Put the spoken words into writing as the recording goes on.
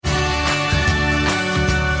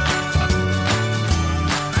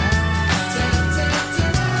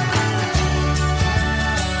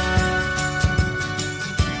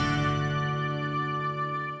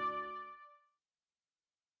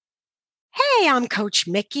Hey, I'm Coach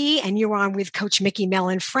Mickey, and you're on with Coach Mickey, Mel,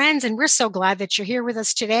 and Friends. And we're so glad that you're here with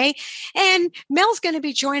us today. And Mel's going to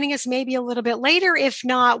be joining us maybe a little bit later. If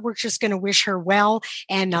not, we're just going to wish her well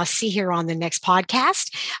and see her on the next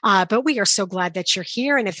podcast. But we are so glad that you're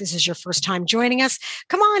here. And if this is your first time joining us,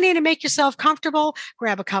 come on in and make yourself comfortable.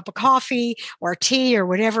 Grab a cup of coffee or tea or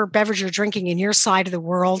whatever beverage you're drinking in your side of the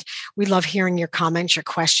world. We love hearing your comments, your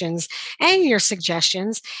questions, and your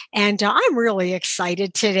suggestions. And I'm really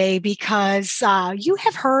excited today because you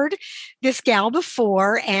have heard this gal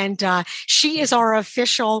before, and she is our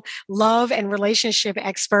official love and relationship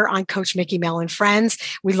expert on Coach Mickey, Mel, and Friends.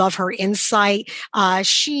 We love her insight.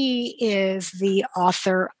 She is the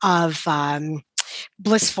author of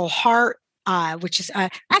Blissful Heart, which is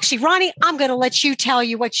actually, Ronnie, I'm going to let you tell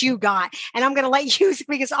you what you got. And I'm going to let you,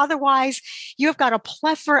 because otherwise you have got a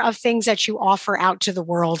plethora of things that you offer out to the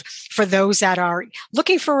world for those that are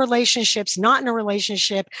looking for relationships, not in a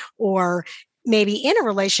relationship, or maybe in a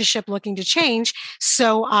relationship looking to change.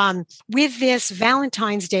 So with this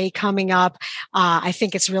Valentine's Day coming up, I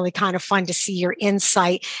think it's really kind of fun to see your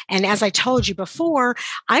insight. And as I told you before,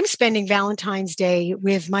 I'm spending Valentine's Day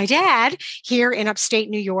with my dad here in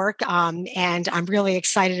upstate New York. And I'm really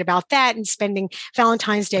excited about that, and spending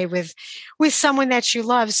Valentine's Day with someone that you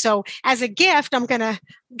love. So as a gift, I'm going to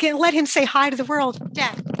let him say hi to the world.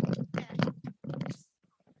 Dad.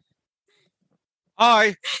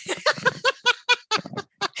 Hi.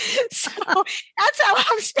 So that's how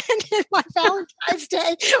I'm spending my Valentine's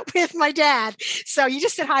Day with my dad. So you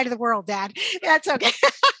just said hi to the world, Dad. That's okay.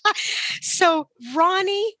 So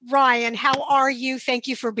Ronnie Ryan, how are you? Thank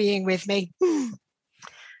you for being with me.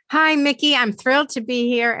 Hi, Mickey. I'm thrilled to be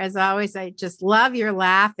here. As always, I just love your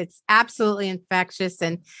laugh. It's absolutely infectious,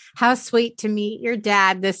 and how sweet to meet your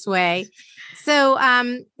dad this way. So,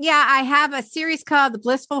 I have a series called the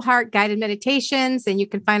Blissful Heart Guided Meditations, and you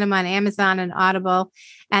can find them on Amazon and Audible.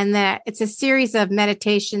 And it's a series of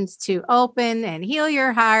meditations to open and heal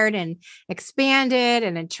your heart and expand it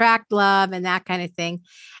and attract love and that kind of thing.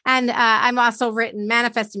 And I'm also written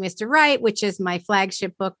Manifesting Mr. Right, which is my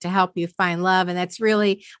flagship book to help you find love. And that's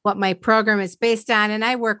really what my program is based on. And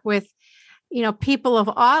I work with people of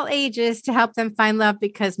all ages to help them find love,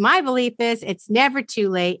 because my belief is it's never too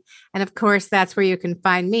late. And of course, that's where you can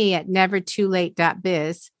find me at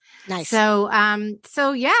nevertoolate.biz. Nice. So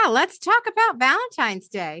let's talk about Valentine's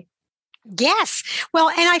Day. Yes. Well,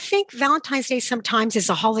 and I think Valentine's Day sometimes is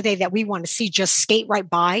a holiday that we want to see just skate right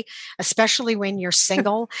by, especially when you're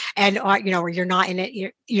single and, or you're not in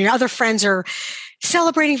it. Your other friends are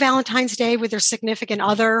celebrating Valentine's Day with their significant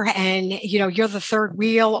other, and, you're the third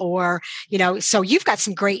wheel, or, so you've got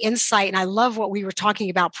some great insight. And I love what we were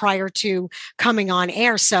talking about prior to coming on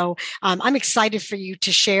air. So I'm excited for you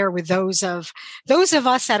to share with those of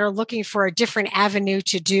us that are looking for a different avenue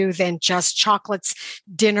to do than just chocolates,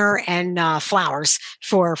 dinner, and flowers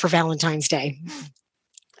for Valentine's Day.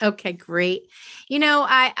 Okay, great.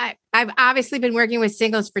 I've obviously been working with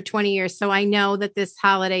singles for 20 years, so I know that this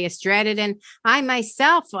holiday is dreaded. And I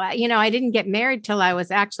myself, I didn't get married till I was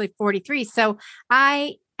actually 43. So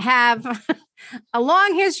I have a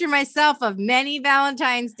long history myself of many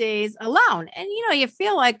Valentine's days alone. And, you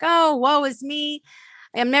feel like, oh, woe is me.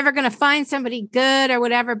 I'm never going to find somebody good or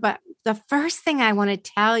whatever. But the first thing I want to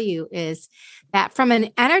tell you is that from an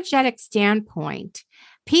energetic standpoint,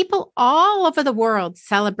 people all over the world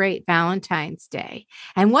celebrate Valentine's Day.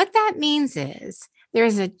 And what that means is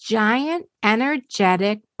there's a giant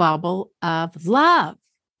energetic bubble of love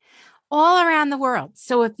all around the world.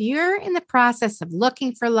 So if you're in the process of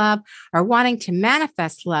looking for love or wanting to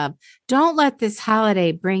manifest love, don't let this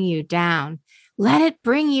holiday bring you down. Let it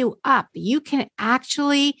bring you up. You can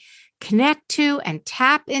actually connect to and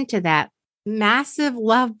tap into that massive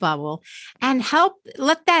love bubble and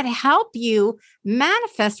let that help you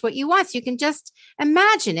manifest what you want. So you can just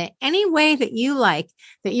imagine it any way that you like,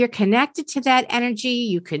 that you're connected to that energy.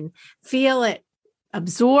 You can feel it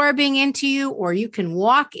absorbing into you, or you can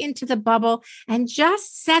walk into the bubble and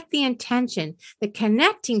just set the intention that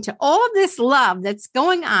connecting to all of this love that's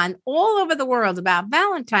going on all over the world about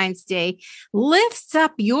Valentine's Day lifts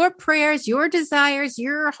up your prayers, your desires,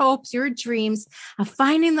 your hopes, your dreams of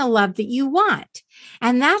finding the love that you want.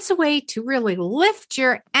 And that's a way to really lift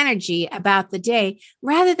your energy about the day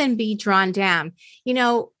rather than be drawn down.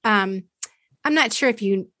 I'm not sure if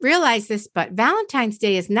you realize this, but Valentine's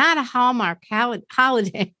Day is not a Hallmark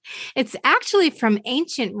holiday. It's actually from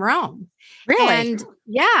ancient Rome. Really? And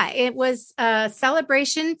it was a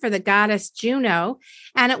celebration for the goddess Juno.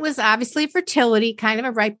 And it was obviously fertility, kind of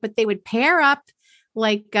a rite, but they would pair up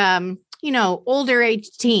like, older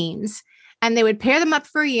age teens and they would pair them up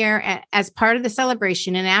for a year as part of the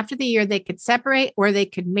celebration. And after the year, they could separate or they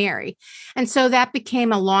could marry. And so that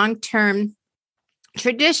became a long-term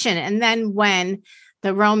tradition. And then when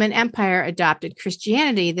the Roman Empire adopted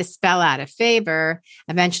Christianity, this fell out of favor.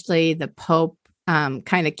 Eventually, the Pope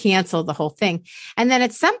kind of canceled the whole thing. And then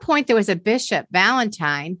at some point, there was a Bishop,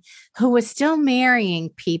 Valentine, who was still marrying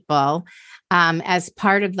people as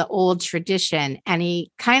part of the old tradition. And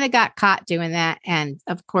he kind of got caught doing that. And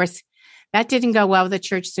of course, that didn't go well with the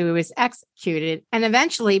church, so he was executed and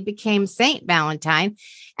eventually became Saint Valentine.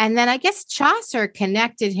 And then I guess Chaucer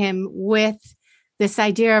connected him with this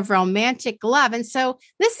idea of romantic love. And so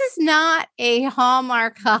this is not a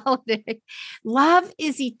Hallmark holiday. Love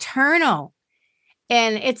is eternal,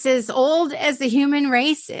 and it's as old as the human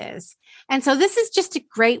race is. And so this is just a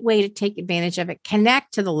great way to take advantage of it,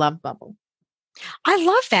 connect to the love bubble. I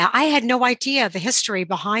love that. I had no idea the history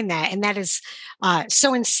behind that. And that is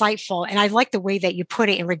so insightful. And I like the way that you put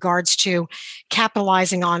it in regards to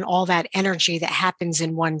capitalizing on all that energy that happens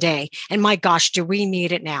in one day. And my gosh, do we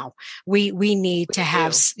need it now? We need to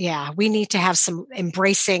have, we need to have some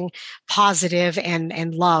embracing positive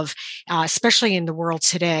and love, especially in the world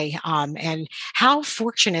today. And how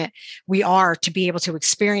fortunate we are to be able to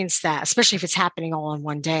experience that, especially if it's happening all in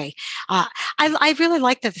one day. I really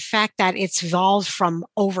like the fact that it's evolved from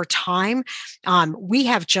over time. We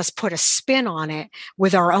have just put a spin on it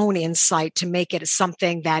with our own insight to make it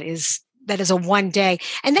something that is a one day.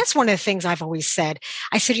 And that's one of the things I've always said.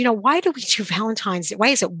 I said, why do we do Valentine's Day? Why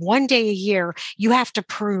is it one day a year? You have to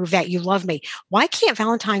prove that you love me. Why can't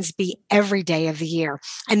Valentine's be every day of the year?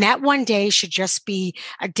 And that one day should just be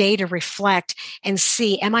a day to reflect and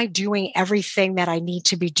see, am I doing everything that I need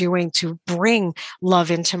to be doing to bring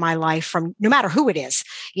love into my life from no matter who it is,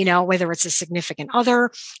 whether it's a significant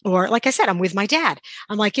other or like I said, I'm with my dad.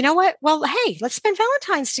 I'm like, you know what? Well, hey, let's spend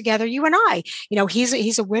Valentine's together, you and I.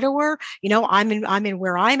 He's a widower. I'm in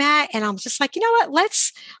where I'm at, and I'm just like, you know what?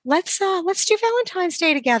 Let's do Valentine's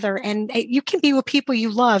Day together. And you can be with people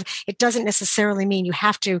you love. It doesn't necessarily mean you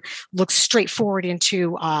have to look straight forward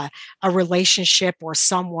into a relationship or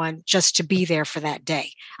someone just to be there for that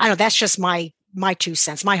day. I know that's just my 2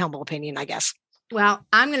 cents, my humble opinion, I guess. Well,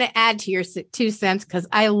 I'm going to add to your 2 cents because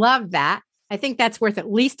I love that. I think that's worth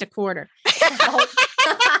at least a quarter.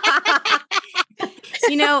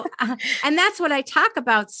 And that's what I talk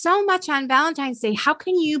about so much on Valentine's Day. How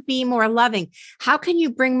can you be more loving? How can you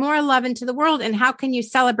bring more love into the world? And how can you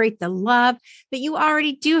celebrate the love that you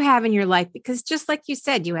already do have in your life? Because just like you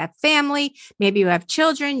said, you have family, maybe you have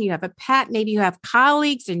children, you have a pet, maybe you have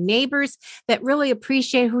colleagues and neighbors that really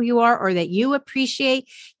appreciate who you are or that you appreciate.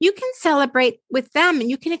 You can celebrate with them and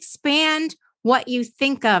you can expand what you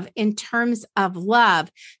think of in terms of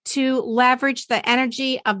love to leverage the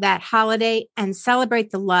energy of that holiday and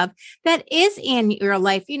celebrate the love that is in your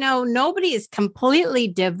life. Nobody is completely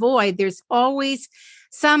devoid. There's always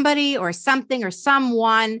somebody or something or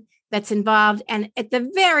someone that's involved. And at the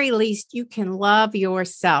very least, you can love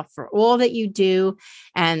yourself for all that you do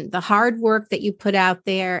and the hard work that you put out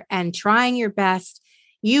there and trying your best.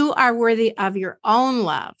 You are worthy of your own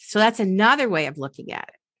love. So that's another way of looking at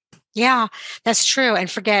it. Yeah, that's true. And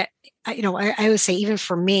I would say even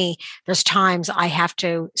for me, there's times I have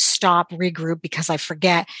to stop, regroup because I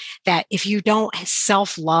forget that if you don't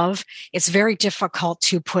self-love, it's very difficult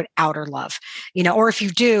to put outer love, or if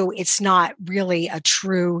you do, it's not really a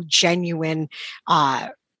true, genuine,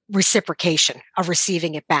 reciprocation of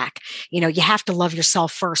receiving it back. You have to love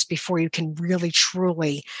yourself first before you can really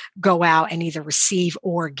truly go out and either receive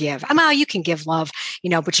or give. You can give love,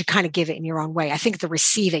 but you kind of give it in your own way. I think the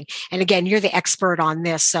receiving, and again, you're the expert on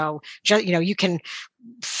this, so you can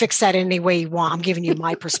fix that any way you want. I'm giving you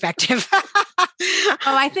my perspective.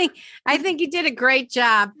 I think you did a great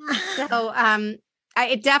job. So,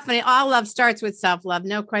 it definitely, all love starts with self-love,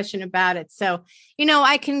 no question about it. So,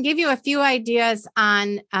 I can give you a few ideas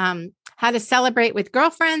on how to celebrate with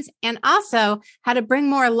girlfriends and also how to bring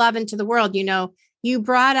more love into the world. You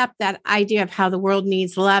brought up that idea of how the world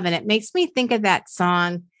needs love, and it makes me think of that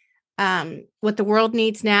song. What the world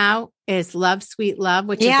needs now is love, sweet love,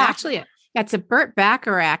 which is actually that's a Burt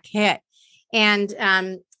Bacharach hit.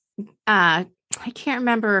 And I can't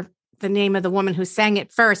remember the name of the woman who sang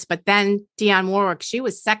it first, but then Dionne Warwick, she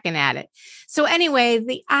was second at it. So anyway,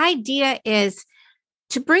 the idea is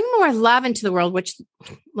to bring more love into the world, which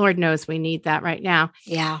Lord knows we need that right now.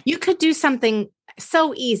 Yeah. You could do something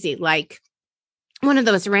so easy, like one of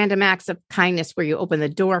those random acts of kindness where you open the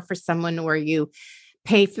door for someone or you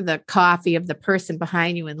pay for the coffee of the person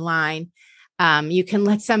behind you in line. You can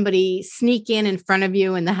let somebody sneak in front of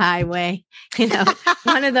you in the highway,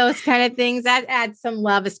 one of those kind of things that adds some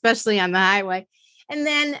love, especially on the highway. And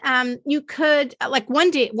then you could, like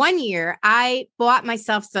one year, I bought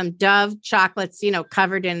myself some Dove chocolates,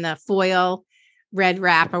 covered in the foil red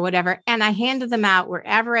wrap or whatever. And I handed them out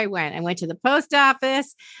wherever I went. I went to the post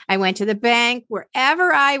office. I went to the bank.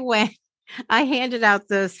 Wherever I went, I handed out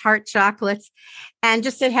those heart chocolates and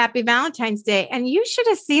just said Happy Valentine's Day. And you should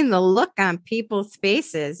have seen the look on people's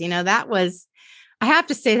faces. I have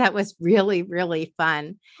to say that was really, really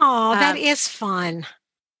fun. Oh, that is fun.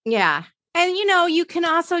 Yeah. And, you can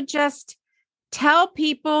also just tell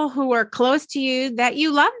people who are close to you that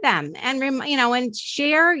you love them and, and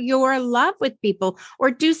share your love with people, or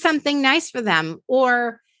do something nice for them,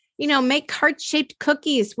 or, make heart-shaped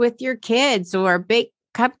cookies with your kids, or bake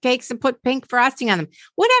cupcakes and put pink frosting on them,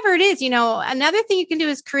 whatever it is. Another thing you can do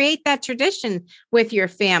is create that tradition with your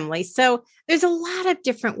family. So there's a lot of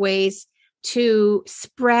different ways to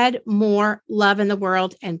spread more love in the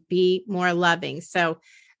world and be more loving. So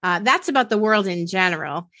that's about the world in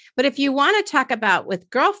general. But if you want to talk about with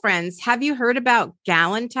girlfriends, have you heard about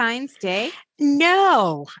Galentine's Day?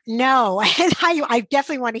 No. And I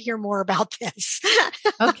definitely want to hear more about this.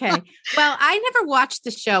 Okay. Well, I never watched the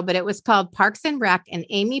show, but it was called Parks and Rec, and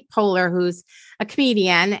Amy Poehler, who's a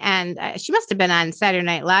comedian, and she must have been on Saturday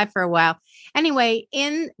Night Live for a while. Anyway,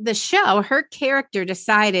 in the show, her character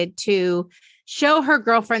decided to show her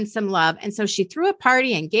girlfriend some love. And so she threw a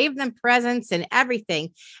party and gave them presents and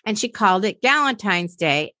everything. And she called it Galentine's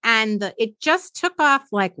Day. And it just took off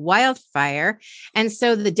like wildfire. And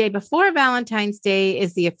so the day before Valentine's Day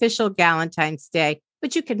is the official Galentine's Day,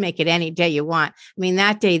 but you could make it any day you want. I mean,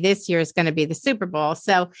 that day this year is going to be the Super Bowl.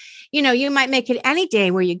 So, you might make it any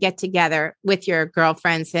day where you get together with your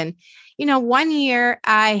girlfriends. And, one year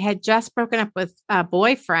I had just broken up with a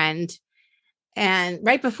boyfriend, and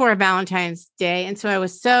right before Valentine's Day. And so I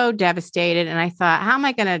was so devastated, and I thought, how am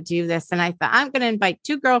I going to do this? And I thought, I'm going to invite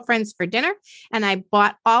 2 girlfriends for dinner. And I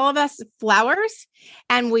bought all of us flowers,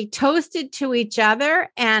 and we toasted to each other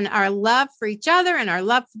and our love for each other and our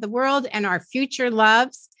love for the world and our future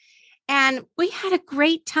loves. And we had a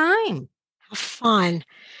great time. Fun.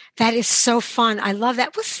 That is so fun. I love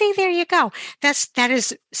that. Well, see, there you go. That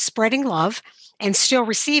is spreading love and still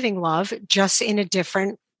receiving love, just in a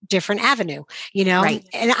different avenue, Right.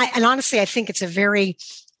 And honestly, I think it's a very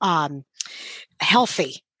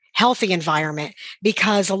healthy environment,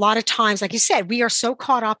 because a lot of times, like you said, we are so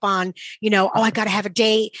caught up on, I got to have a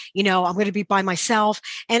date, I'm going to be by myself.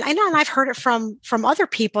 And I know, and I've heard it from other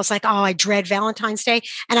people. It's like, oh, I dread Valentine's Day.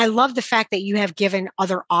 And I love the fact that you have given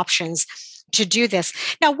other options to do this.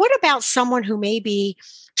 Now, what about someone who may be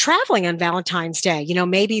traveling on Valentine's Day?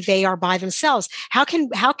 Maybe they are by themselves. How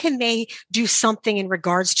can they do something in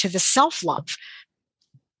regards to the self-love?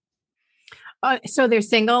 So they're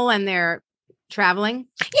single and they're traveling?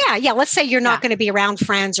 Yeah. Let's say you're not going to be around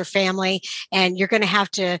friends or family, and you're going to have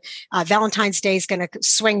to, Valentine's Day is going to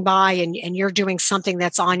swing by, and you're doing something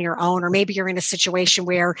that's on your own, or maybe you're in a situation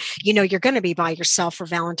where, you're going to be by yourself for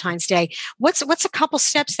Valentine's Day. What's a couple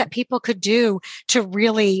steps that people could do to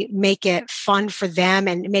really make it fun for them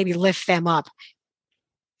and maybe lift them up?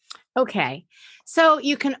 Okay. So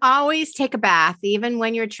you can always take a bath, even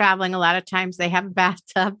when you're traveling. A lot of times they have a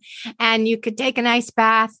bathtub, and you could take a nice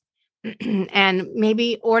bath and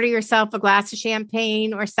maybe order yourself a glass of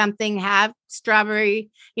champagne or something, have strawberry,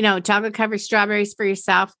 chocolate covered strawberries for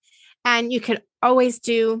yourself. And you could always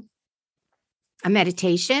do a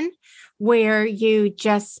meditation where you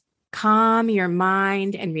just calm your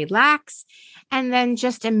mind and relax, and then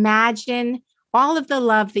just imagine all of the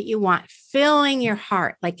love that you want filling your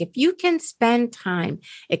heart. Like if you can spend time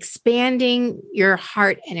expanding your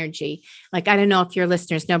heart energy, like I don't know if your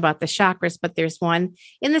listeners know about the chakras, but there's one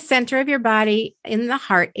in the center of your body in the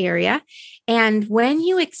heart area. And when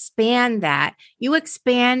you expand that, you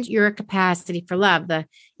expand your capacity for love. The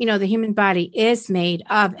human body is made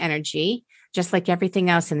of energy, just like everything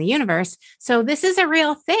else in the universe. So this is a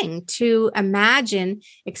real thing, to imagine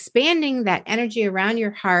expanding that energy around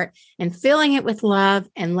your heart and filling it with love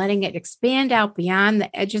and letting it expand out beyond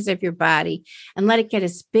the edges of your body and let it get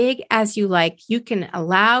as big as you like. You can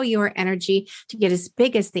allow your energy to get as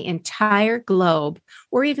big as the entire globe,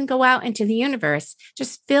 or even go out into the universe,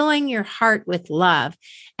 just filling your heart with love.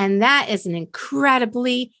 And that is an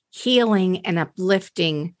incredibly healing and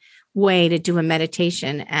uplifting way to do a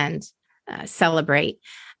meditation and celebrate.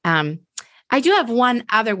 I do have one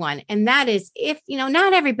other one, and that is, if,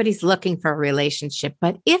 not everybody's looking for a relationship,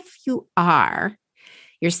 but if you're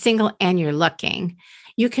single and you're looking,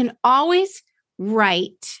 you can always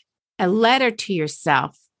write a letter to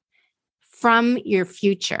yourself from your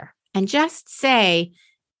future. And just say,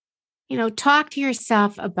 talk to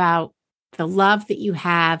yourself about the love that you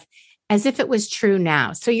have as if it was true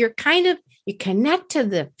now. So you connect to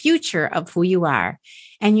the future of who you are,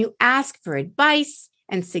 and you ask for advice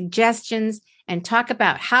and suggestions and talk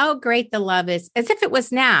about how great the love is as if it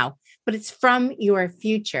was now, but it's from your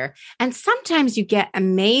future. And sometimes you get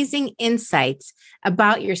amazing insights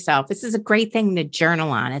about yourself. This is a great thing to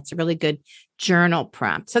journal on. It's a really good journal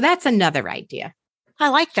prompt. So that's another idea. I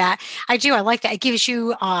like that. I do. I like that. It gives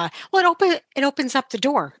you, it opens up the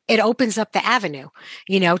door. It opens up the avenue,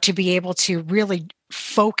 to be able to really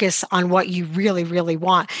focus on what you really, really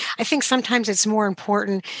want. I think sometimes it's more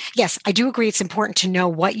important. Yes, I do agree. It's important to know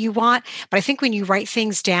what you want, but I think when you write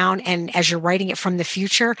things down and as you're writing it from the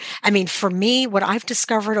future, for me, what I've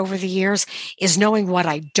discovered over the years is knowing what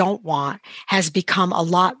I don't want has become a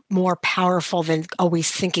lot more powerful than always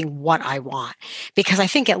thinking what I want, because I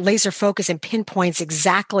think it laser focus and pinpoints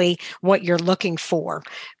exactly what you're looking for,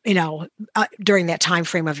 during that time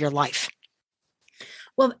frame of your life.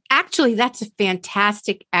 Well, actually, that's a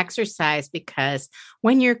fantastic exercise, because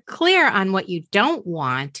when you're clear on what you don't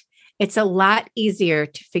want, it's a lot easier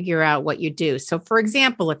to figure out what you do. So, for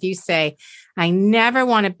example, if you say, I never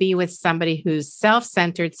want to be with somebody who's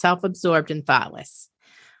self-centered, self-absorbed, and thoughtless.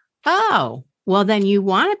 Oh, well, then you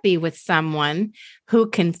want to be with someone who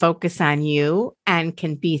can focus on you and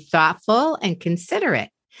can be thoughtful and considerate.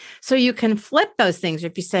 So you can flip those things.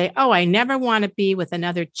 If you say, oh, I never want to be with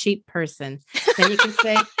another cheap person, then you can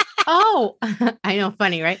say, oh, I know,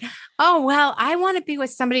 funny, right? Oh, well, I want to be with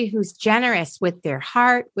somebody who's generous with their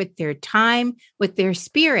heart, with their time, with their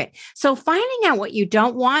spirit. So finding out what you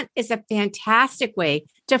don't want is a fantastic way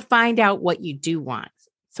to find out what you do want.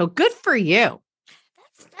 So good for you.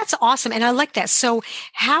 That's awesome. And I like that. So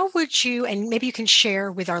how would you, and maybe you can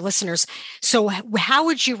share with our listeners, so how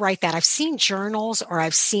would you write that? I've seen journals or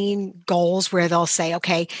I've seen goals where they'll say,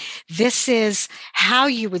 okay, this is how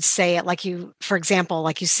you would say it. Like for example,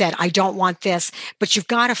 like you said, I don't want this, but you've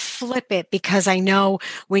got to flip it, because I know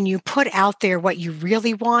when you put out there what you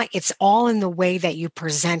really want, it's all in the way that you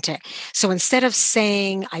present it. So instead of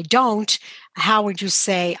saying I don't, how would you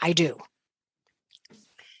say I do?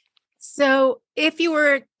 So if you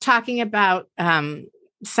were talking about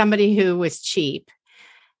somebody who was cheap,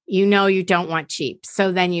 you don't want cheap.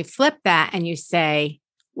 So then you flip that and you say,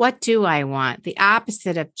 what do I want? The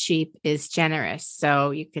opposite of cheap is generous.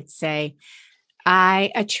 So you could say,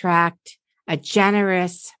 I attract a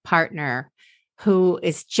generous partner who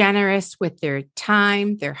is generous with their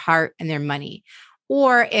time, their heart, and their money.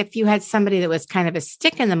 Or if you had somebody that was kind of a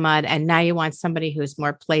stick in the mud and now you want somebody who's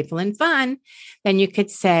more playful and fun, then you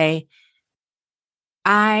could say,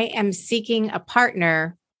 I am seeking a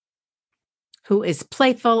partner who is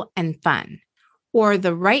playful and fun, or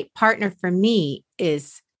the right partner for me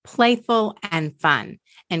is playful and fun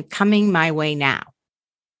and coming my way now.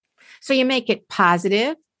 So you make it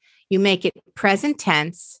positive, you make it present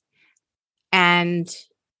tense, and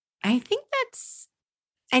I think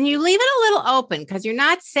and you leave it a little open, because you're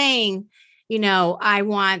not saying, I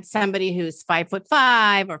want somebody who's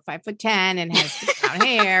 5'5" or 5'10" and has brown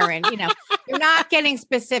hair. And, you're not getting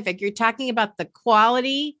specific. You're talking about the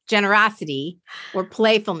quality, generosity, or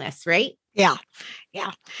playfulness, right? Yeah.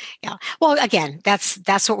 Well, again, that's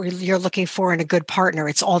what you're looking for in a good partner.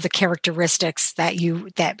 It's all the characteristics that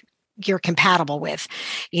you're compatible with,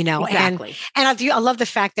 Exactly. And I love the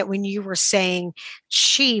fact that when you were saying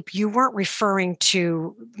cheap, you weren't referring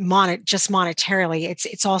to just monetarily.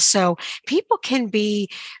 It's also, people can be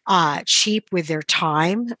cheap with their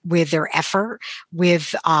time, with their effort,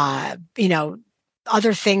 with other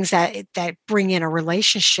things that bring in a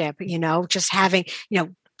relationship, just having,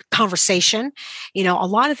 conversation, a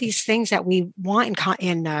lot of these things that we want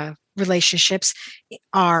in relationships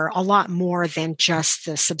are a lot more than just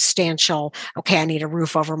the substantial, okay, I need a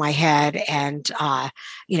roof over my head and,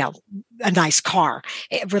 a nice car.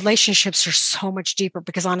 Relationships are so much deeper,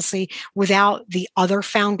 because honestly, without the other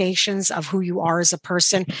foundations of who you are as a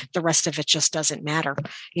person, the rest of it just doesn't matter,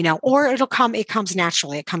 or it comes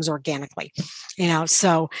naturally, it comes organically,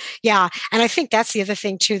 so yeah. And I think that's the other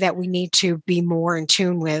thing too, that we need to be more in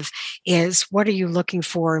tune with is, what are you looking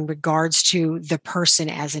for in regards to the person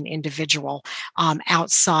as an individual,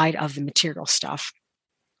 outside of the material stuff?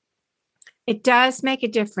 It does make a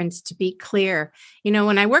difference to be clear.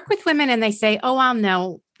 When I work with women and they say, oh, I'll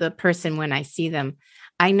know the person when I see them,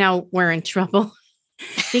 I know we're in trouble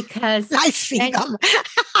because I see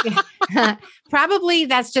them. Probably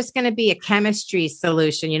that's just going to be a chemistry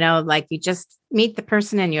solution, like you just meet the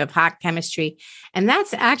person and you have hot chemistry. And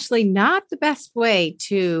that's actually not the best way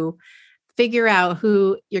to figure out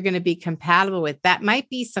who you're going to be compatible with. That might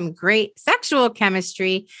be some great sexual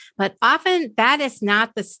chemistry, but often that is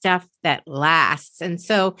not the stuff that lasts. And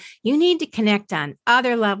so you need to connect on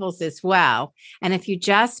other levels as well. And if you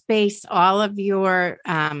just base all of your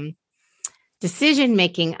decision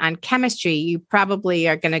making on chemistry, you probably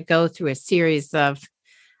are going to go through a series of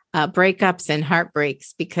breakups and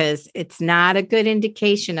heartbreaks, because it's not a good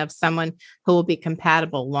indication of someone who will be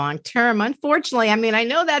compatible long term. Unfortunately, I mean, I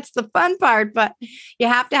know that's the fun part, but you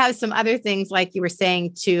have to have some other things, like you were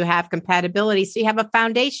saying, to have compatibility. So you have a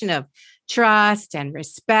foundation of trust and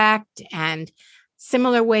respect and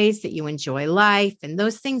similar ways that you enjoy life. And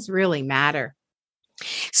those things really matter.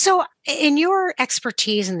 So, in your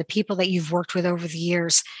expertise and the people that you've worked with over the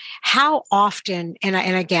years, how often, and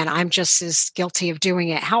again, I'm just as guilty of doing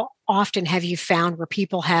it, how often have you found where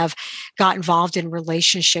people have got involved in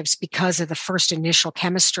relationships because of the first initial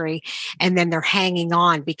chemistry, and then they're hanging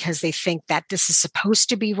on because they think that this is supposed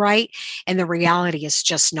to be right, and the reality is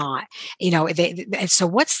just not? So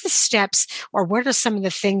what's the steps, or what are some of the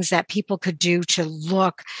things that people could do to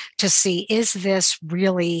look to see, is this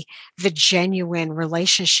really the genuine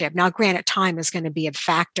relationship? Now, granted, time is going to be a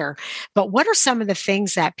factor, but what are some of the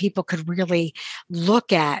things that people could really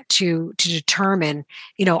look at to determine,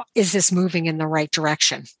 is this moving in the right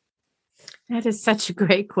direction? That is such a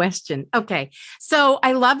great question. Okay. So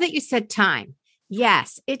I love that you said time.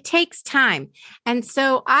 Yes, it takes time. And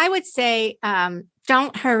so I would say,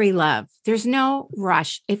 don't hurry love. There's no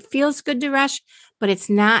rush. It feels good to rush, but it's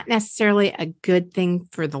not necessarily a good thing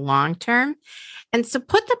for the long term. And so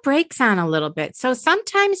put the brakes on a little bit. So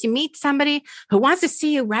sometimes you meet somebody who wants to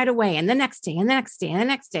see you right away, and the next day, and the next day, and the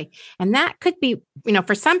next day. And that could be,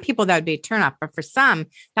 for some people that would be a turnoff, but for some,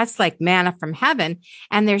 that's like manna from heaven.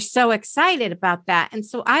 And they're so excited about that. And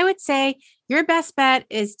so I would say your best bet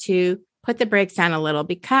is to put the brakes on a little,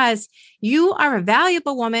 because you are a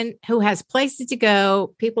valuable woman who has places to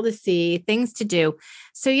go, people to see, things to do.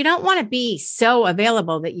 So you don't want to be so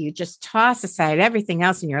available that you just toss aside everything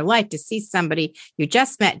else in your life to see somebody you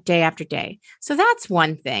just met day after day. So that's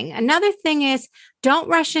one thing. Another thing is, don't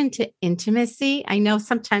rush into intimacy. I know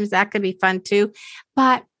sometimes that could be fun too,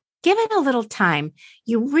 but give it a little time.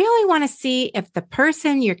 You really want to see if the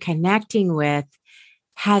person you're connecting with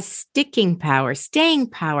has sticking power, staying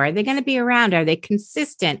power. Are they going to be around? Are they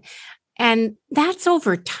consistent? And that's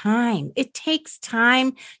over time. It takes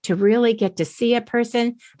time to really get to see a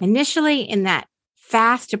person. Initially, in that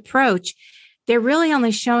fast approach, they're really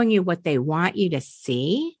only showing you what they want you to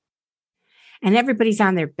see. And everybody's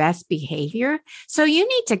on their best behavior. So you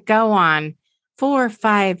need to go on 4,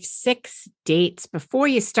 5, 6 dates before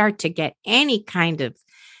you start to get any kind of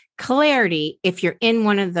clarity if you're in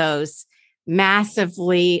one of those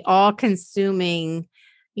massively all-consuming,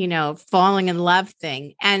 falling in love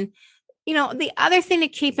thing. And, the other thing to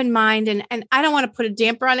keep in mind, and I don't want to put a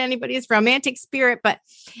damper on anybody's romantic spirit, but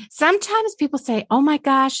sometimes people say, oh my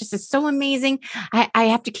gosh, this is so amazing. I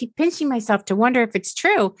have to keep pinching myself to wonder if it's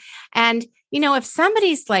true. And, if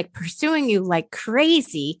somebody's like pursuing you like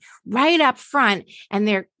crazy right up front, and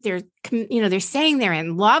they're saying they're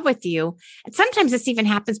in love with you, and sometimes this even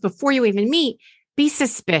happens before you even meet, be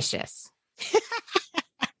suspicious.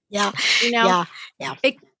 Yeah. Yeah.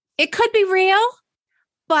 It could be real,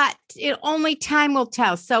 but only time will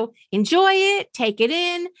tell. So enjoy it, take it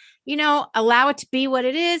in, allow it to be what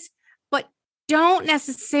it is, but don't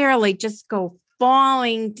necessarily just go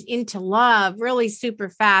falling into love really super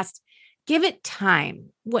fast. Give it time.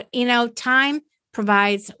 Time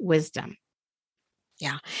provides wisdom.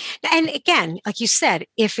 Yeah. And again, like you said,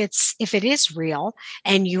 if it is real,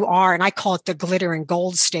 and you are, and I call it the glitter and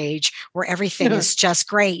gold stage, where everything is just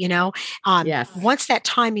great, yes. Once that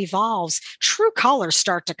time evolves, true colors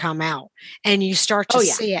start to come out, and you start to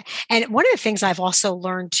see it. And one of the things I've also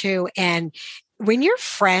learned too, and when your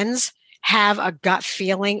friends have a gut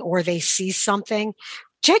feeling or they see something,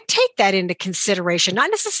 take that into consideration.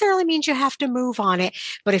 Not necessarily means you have to move on it,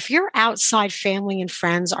 but if your outside family and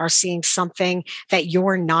friends are seeing something that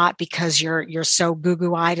you're not, because you're so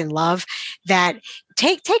goo-goo-eyed in love, that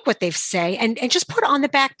take what they say and just put it on the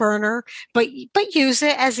back burner, but use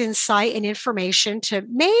it as insight and information to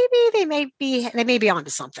maybe they may be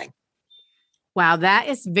onto something. Wow, that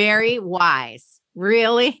is very wise,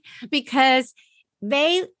 really, because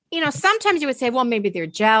they, sometimes you would say, well, maybe they're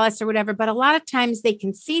jealous or whatever, but a lot of times they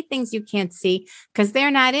can see things you can't see because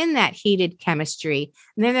they're not in that heated chemistry.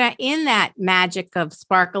 And they're not in that magic of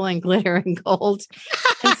sparkle and glitter and gold.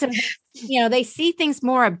 And so, they see things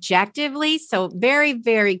more objectively. So very,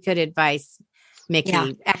 very good advice, Mickey.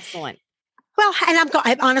 Yeah. Excellent. Well,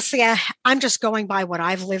 and honestly, I'm just going by what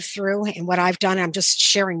I've lived through and what I've done. I'm just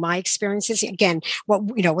sharing my experiences. Again,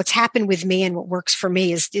 what's happened with me and what works for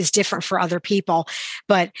me is different for other people.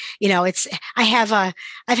 But I've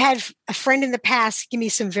had a friend in the past give me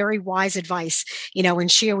some very wise advice.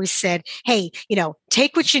 And she always said, "Hey,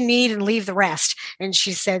 take what you need and leave the rest." And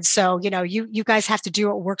she said, "So, you guys have to do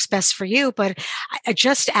what works best for you." But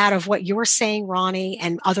just out of what you're saying, Ronnie,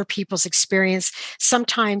 and other people's experience,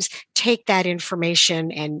 sometimes take that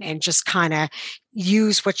information and just kind of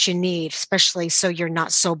use what you need, especially so you're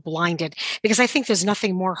not so blinded. Because I think there's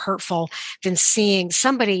nothing more hurtful than seeing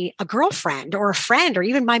somebody, a girlfriend or a friend, or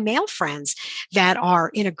even my male friends that are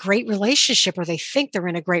in a great relationship, or they think they're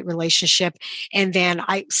in a great relationship. And then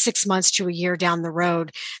 6 months to a year down the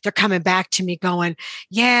road, they're coming back to me going,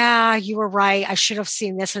 "Yeah, you were right. I should have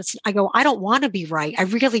seen this." And I go, "I don't want to be right. I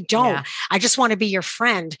really don't. Yeah. I just want to be your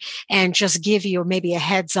friend and just give you maybe a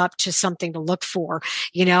heads up to something to look for,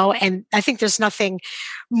 And I think there's nothing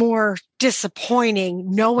more disappointing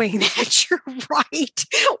knowing that you're right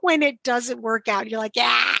when it doesn't work out. You're like,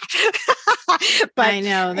 "Yeah." But I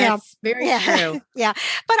know that's very true. Yeah.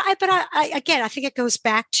 But I again, I think it goes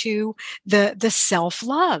back to the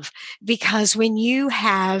self-love, because when you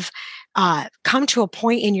have come to a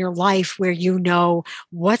point in your life where you know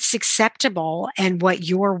what's acceptable and what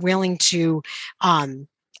you're willing to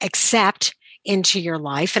accept into your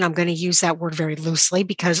life. And I'm going to use that word very loosely,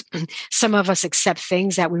 because some of us accept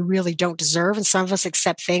things that we really don't deserve. And some of us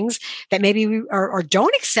accept things that maybe or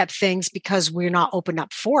don't accept things because we're not open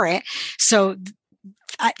up for it. So,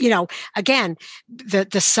 again,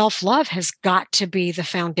 the self-love has got to be the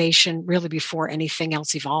foundation really before anything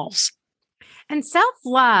else evolves. And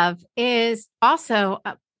self-love is also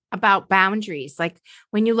about boundaries. Like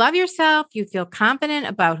when you love yourself, you feel confident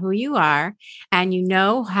about who you are and you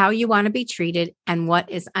know how you want to be treated and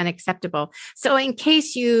what is unacceptable. So in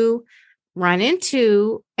case you run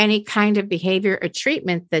into any kind of behavior or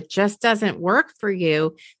treatment that just doesn't work for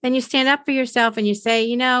you, then you stand up for yourself and you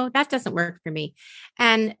say, that doesn't work for me.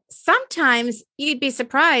 And sometimes you'd be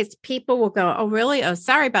surprised. People will go, "Oh, really? Oh,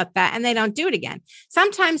 sorry about that." And they don't do it again.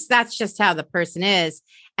 Sometimes that's just how the person is.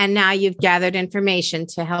 And now you've gathered information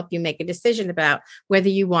to help you make a decision about whether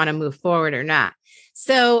you want to move forward or not.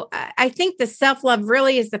 So I think the self-love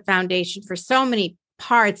really is the foundation for so many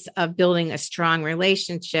parts of building a strong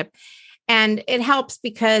relationship. And it helps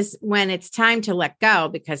because when it's time to let go,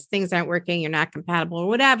 because things aren't working, you're not compatible or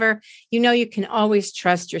whatever, you can always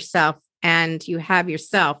trust yourself and you have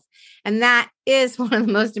yourself. And that is one of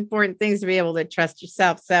the most important things, to be able to trust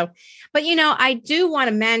yourself. So, but I do want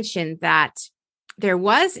to mention that there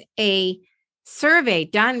was a survey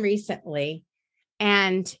done recently,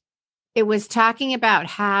 and it was talking about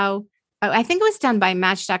how, I think it was done by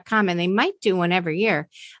Match.com, and they might do one every year.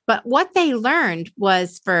 But what they learned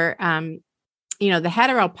was for, the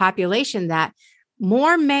hetero population, that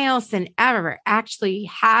more males than ever actually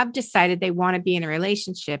have decided they want to be in a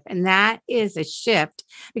relationship. And that is a shift,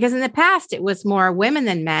 because in the past it was more women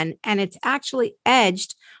than men, and it's actually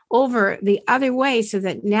edged over the other way, so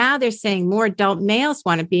that now they're saying more adult males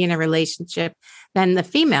want to be in a relationship than the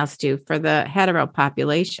females do for the hetero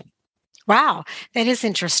population. Wow, that is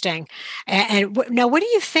interesting. And now, what do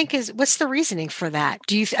you think what's the reasoning for that?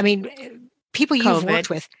 People you've worked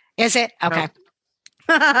with, is it? Okay.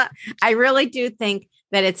 I really do think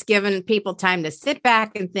that it's given people time to sit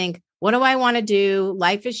back and think, what do I want to do?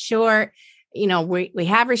 Life is short. We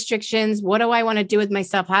have restrictions. What do I want to do with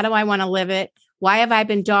myself? How do I want to live it? Why have I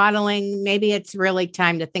been dawdling? Maybe it's really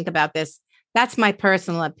time to think about this. That's my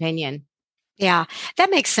personal opinion. Yeah,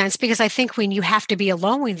 that makes sense, because I think when you have to be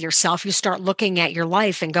alone with yourself, you start looking at your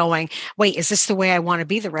life and going, "Wait, is this the way I want to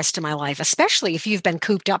be the rest of my life?" Especially if you've been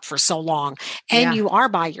cooped up for so long and you are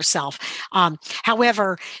by yourself.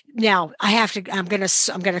 However, now I'm going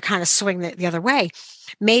to kind of swing the other way.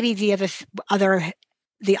 Maybe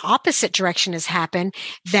the opposite direction has happened,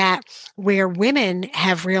 that where women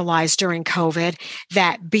have realized during COVID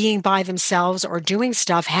that being by themselves or doing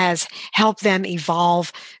stuff has helped them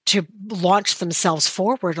evolve to launch themselves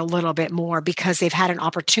forward a little bit more, because they've had an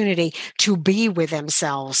opportunity to be with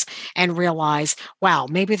themselves and realize, wow,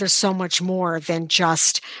 maybe there's so much more than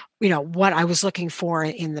just what I was looking for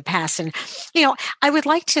in the past. And, I would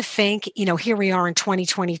like to think, here we are in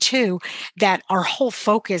 2022, that our whole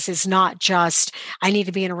focus is not just, I need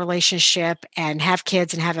to be in a relationship and have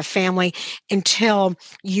kids and have a family, until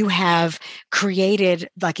you have created,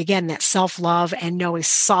 like, again, that self-love and know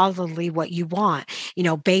solidly what you want,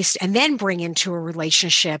 based, and then bring into a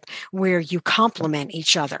relationship where you complement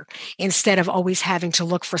each other instead of always having to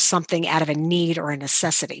look for something out of a need or a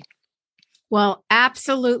necessity. Well,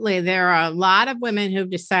 absolutely. There are a lot of women who've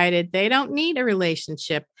decided they don't need a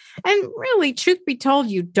relationship. And really, truth be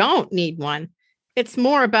told, you don't need one. It's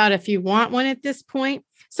more about if you want one at this point.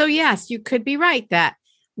 So yes, you could be right that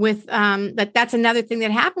with that's another thing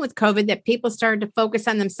that happened with COVID, that people started to focus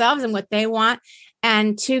on themselves and what they want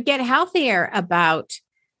and to get healthier about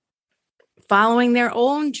following their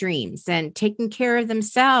own dreams and taking care of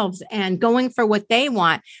themselves and going for what they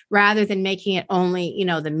want rather than making it only,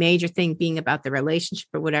 the major thing being about the relationship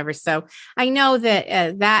or whatever. So I know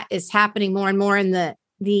that that is happening more and more in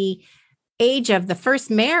the age of the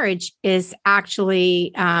first marriage is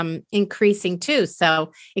actually increasing too.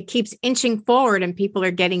 So it keeps inching forward and people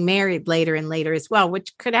are getting married later and later as well,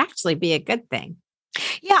 which could actually be a good thing.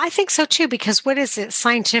 Yeah, I think so too, because what is it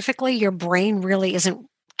scientifically? Your brain really isn't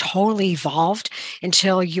totally evolved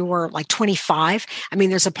until you're like 25. I mean,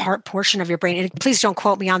 there's a portion of your brain, and please don't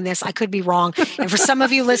quote me on this. I could be wrong. And for some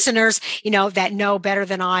of you listeners, that know better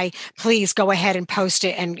than I, please go ahead and post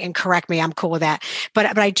it and correct me. I'm cool with that.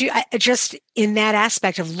 But I just in that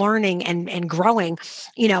aspect of learning and growing,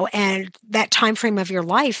 and that time frame of your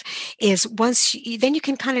life is then you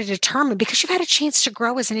can kind of determine, because you've had a chance to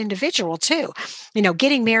grow as an individual too.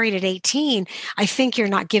 Getting married at 18, I think you're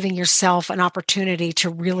not giving yourself an opportunity to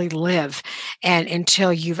really live and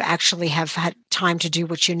until you've actually have had time to do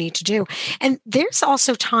what you need to do. And there's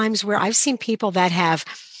also times where I've seen people that have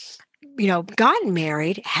gotten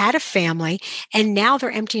married, had a family, and now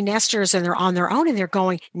they're empty nesters and they're on their own and they're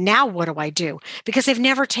going, now what do I do? Because they've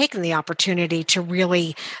never taken the opportunity to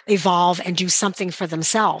really evolve and do something for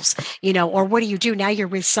themselves, or what do you do? Now you're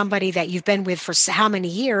with somebody that you've been with for how many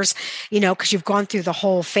years, because you've gone through the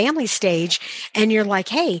whole family stage and you're like,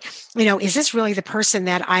 hey, is this really the person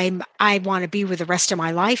that I want to be with the rest of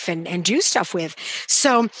my life and do stuff with?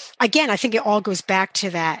 So again, I think it all goes back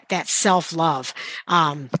to that self-love.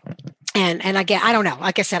 And again, I don't know.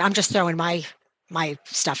 Like I said, I'm just throwing my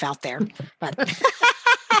stuff out there. But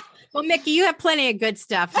well, Mickey, you have plenty of good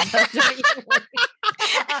stuff.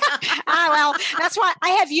 Well, that's why I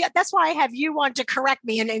have you. That's why I have you on to correct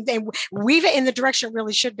me and weave it in the direction it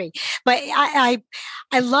really should be. But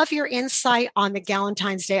I love your insight on the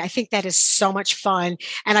Galentine's Day. I think that is so much fun,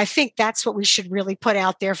 and I think that's what we should really put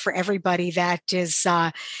out there for everybody that is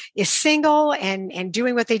single and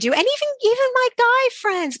doing what they do, and even my guy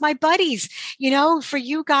friends, my buddies. For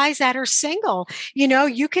you guys that are single,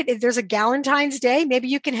 you could. If there's a Galentine's Day, maybe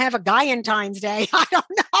you can have a Guyentine's Day. I don't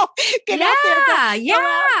know. Get out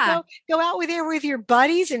there. Go out with your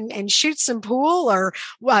buddies and shoot some pool or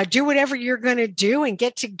do whatever you're going to do and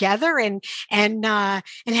get together and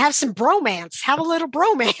have some bromance. Have a little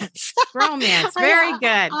bromance. Bromance, very good.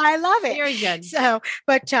 I love it. Very good. So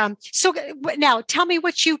now tell me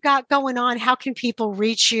what you got going on. How can people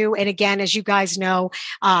reach you? And again, as you guys know,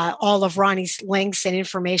 all of Ronnie's links and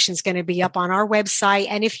information is going to be up on our website.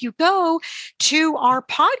 And if you go to our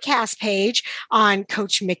podcast page on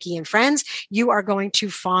Coach Mickey and Friends, you are going to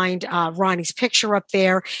find Ronnie's picture up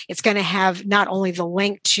there. It's going to have not only the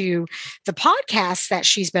link to the podcast that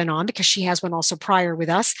she's been on, because she has one also prior with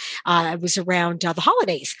us. It was around the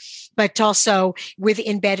holidays. But also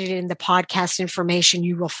embedded in the podcast information,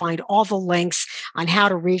 you will find all the links on how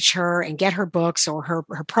to reach her and get her books or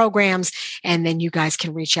her programs. And then you guys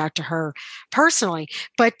can reach out to her personally.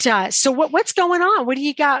 But so what's going on? What do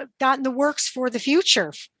you got in the works for the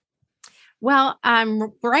future? Well,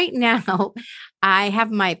 right now I have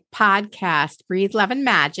my podcast, Breathe Love and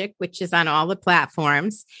Magic, which is on all the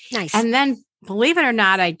platforms. Nice. And then, believe it or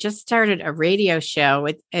not, I just started a radio show.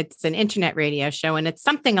 It's an internet radio show, and it's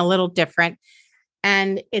something a little different.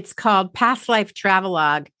 And it's called Past Life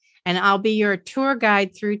Travelogue. And I'll be your tour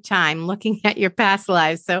guide through time, looking at your past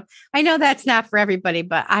lives. So I know that's not for everybody,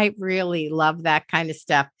 but I really love that kind of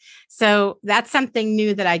stuff. So that's something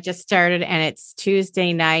new that I just started, and it's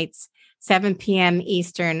Tuesday nights, 7 p.m.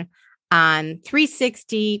 Eastern on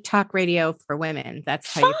 360 Talk Radio for Women.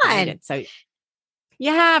 That's how you find it. So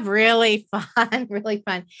yeah, really fun, really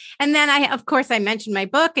fun. And then I mentioned my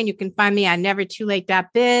book, and you can find me on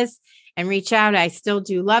nevertoolate.biz and reach out. I still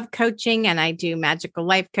do love coaching and I do magical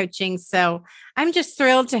life coaching. So I'm just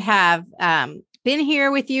thrilled to have been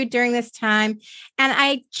here with you during this time. And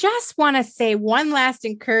I just want to say one last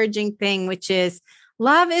encouraging thing, which is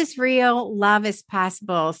love is real, love is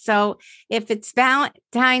possible. So if it's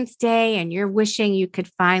Valentine's Day and you're wishing you could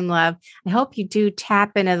find love, I hope you do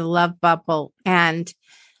tap into the love bubble and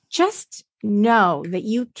just know that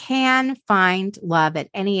you can find love at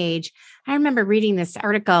any age. I remember reading this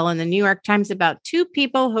article in the New York Times about two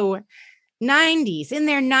people who were in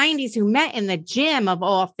their 90s, who met in the gym of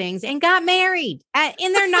all things and got married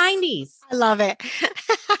in their 90s. I love it.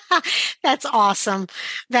 That's awesome.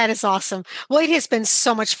 That is awesome. Well, it has been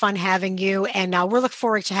so much fun having you, and we're looking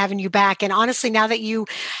forward to having you back. And honestly, now that you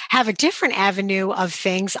have a different avenue of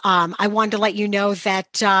things, I wanted to let you know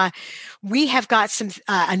that we have got some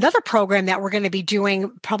another program that we're going to be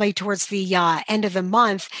doing probably towards the end of the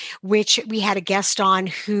month, which we had a guest on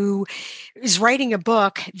who is writing a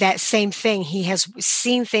book. That same thing. He has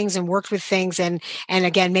seen things and worked with things, and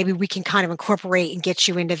again, maybe we can kind of incorporate and get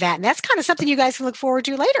you into that. And that's kind of something you guys can look forward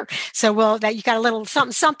to later. So, that you got a little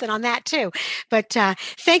something on that too. But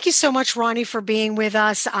thank you so much, Ronnie, for being with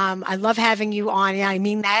us. I love having you on. I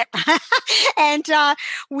mean that. And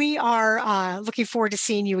we are looking forward to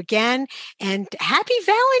seeing you again. And happy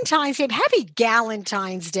Valentine's Day. Happy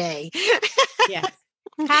Galentine's Day. Yes.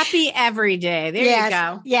 Happy every day. There you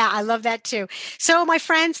go. Yeah, I love that too. So, my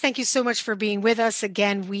friends, thank you so much for being with us.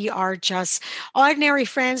 Again, we are just ordinary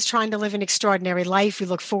friends trying to live an extraordinary life. We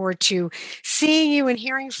look forward to seeing you and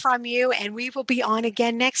hearing from you, and we will be on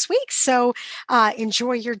again next week. So,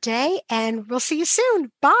 enjoy your day, and we'll see you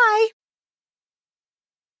soon. Bye.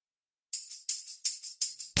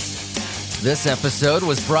 This episode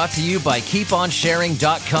was brought to you by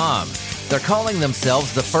KeepOnSharing.com. They're calling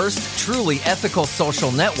themselves the first truly ethical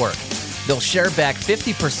social network. They'll share back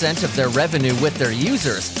 50% of their revenue with their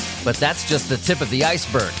users, but that's just the tip of the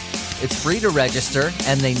iceberg. It's free to register,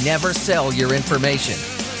 and they never sell your information.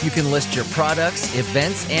 You can list your products,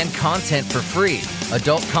 events, and content for free.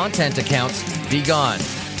 Adult content accounts, be gone.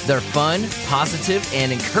 They're fun, positive,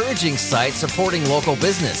 and encouraging sites supporting local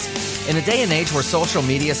business. In a day and age where social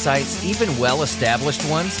media sites, even well-established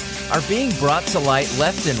ones, are being brought to light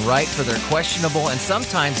left and right for their questionable and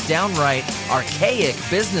sometimes downright archaic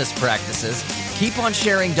business practices,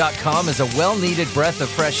 KeepOnSharing.com is a well-needed breath of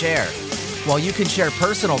fresh air. While you can share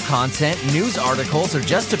personal content, news articles, or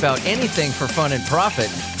just about anything for fun and profit,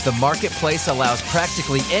 the marketplace allows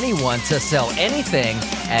practically anyone to sell anything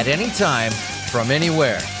at any time from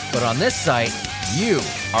anywhere. But on this site, you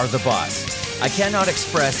are the boss. I cannot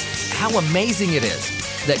express how amazing it is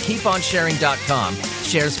that KeepOnSharing.com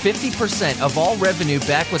shares 50% of all revenue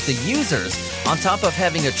back with the users, on top of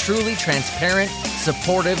having a truly transparent,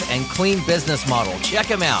 supportive, and clean business model. Check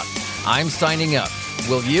them out. I'm signing up.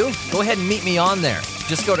 Will you? Go ahead and meet me on there.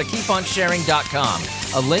 Just go to KeepOnSharing.com.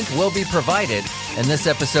 A link will be provided in this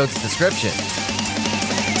episode's description.